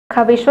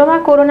આખા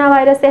વિશ્વમાં કોરોના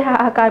વાયરસે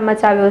હાહાકાર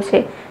મચાવ્યો છે,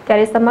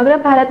 ત્યારે સમગ્ર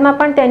ભારતમાં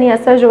પણ તેની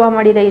અસર જોવા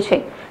મળી રહી છે।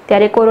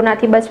 ત્યારે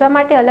કોરોનાથી બચવા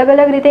માટે અલગ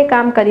અલગ રીતે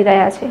કામ કરી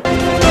રહ્યા છે।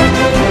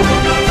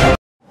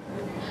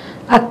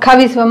 આખા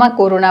વિશ્વમાં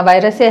કોરોના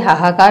વાયરસે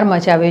હાહાકાર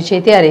મચાવ્યો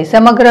છે, ત્યારે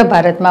સમગ્ર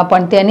ભારતમાં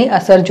પણ તેની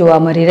અસર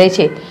જોવા મળી રહી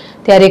છે।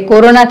 ત્યારે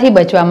કોરોનાથી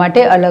બચવા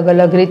માટે અલગ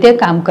અલગ રીતે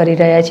કામ કરી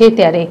રહ્યા છે।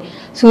 ત્યારે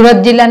સુરત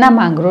જિલ્લાના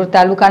માંગરોળ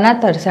તાલુકાના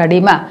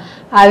તરસાડીમાં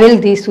આવેલ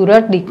ધી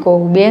સુરત ડિકો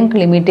બેંક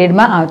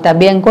લિમિટેડમાં આવતા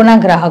બેંકોના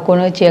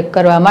ગ્રાહકોને ચેક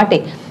કરવા માટે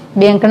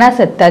બેંકના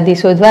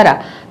સત્તાધીશો દ્વારા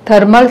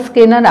થર્મલ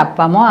સ્કેનર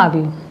આપવામાં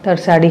આવ્યું।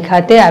 તરસાડી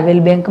ખાતે આવેલ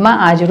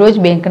બેંકમાં આજરોજ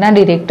બેંકના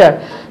ડિરેક્ટર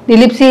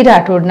દિલીપસિંહ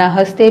રાઠોડના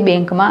હસ્તે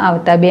બેંકમાં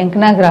આવતા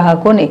બેંકના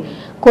ગ્રાહકોને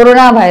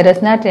કોરોના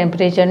વાયરસના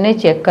ટેમ્પરેચરને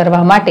ચેક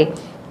કરવા માટે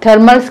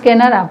થર્મલ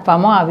સ્કેનર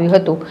આપવામાં આવ્યું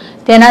હતું।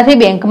 તેનાથી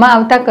બેંકમાં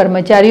આવતા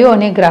કર્મચારીઓ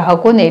અને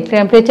ગ્રાહકોને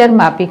ટેમ્પરેચર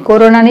માપી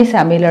કોરોનાની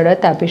સામે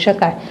લડત આપી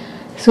શકાય।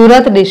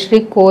 સુરત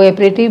ડિસ્ટ્રિક્ટ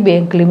કોઓપરેટિવ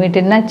બેંક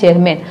લિમિટેડના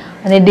ચેરમેન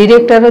અને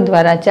ડિરેક્ટરો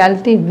દ્વારા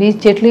ચાલતી 20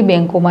 જેટલી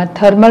બેંકોમાં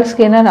થર્મલ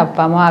સ્કેનર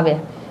આપવામાં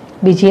આવ્યા।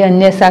 બીજી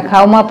અન્ય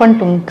શાખાઓમાં પણ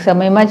ટૂંક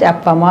સમયમાં જ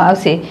આપવામાં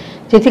આવશે,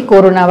 જેથી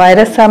કોરોના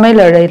વાયરસ સામે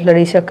લડાઈ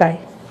લડી શકાય।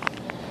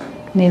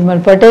 નિર્મલ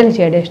પટેલ,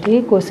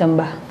 ZSTV,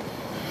 કોસંબા।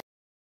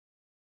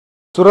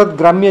 સુરત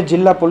ગ્રામ્ય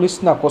જિલ્લા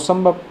પોલીસના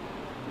કોસંબા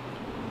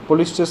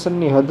પોલીસ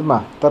સ્ટેશનની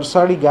હદમાં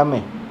તરસાડી ગામે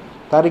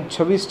તારીખ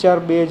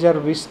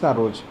 26/4/2020ના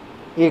રોજ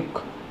એક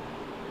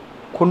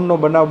ખૂનનો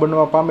બનાવ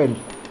બનવા પામેલ,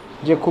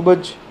 જે ખૂબ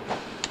જ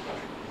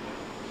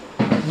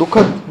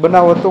દુઃખદ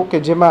બનાવ હતો કે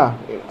જેમાં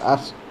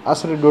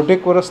આશરે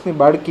 1.5 વર્ષની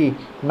બાળકી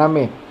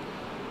નામે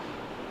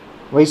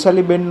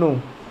વૈશાલીબેનનું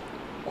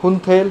ખૂન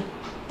થયેલ,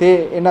 તે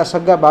એના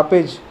સગા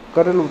બાપે જ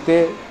કરેલું તે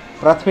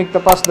પ્રાથમિક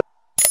તપાસ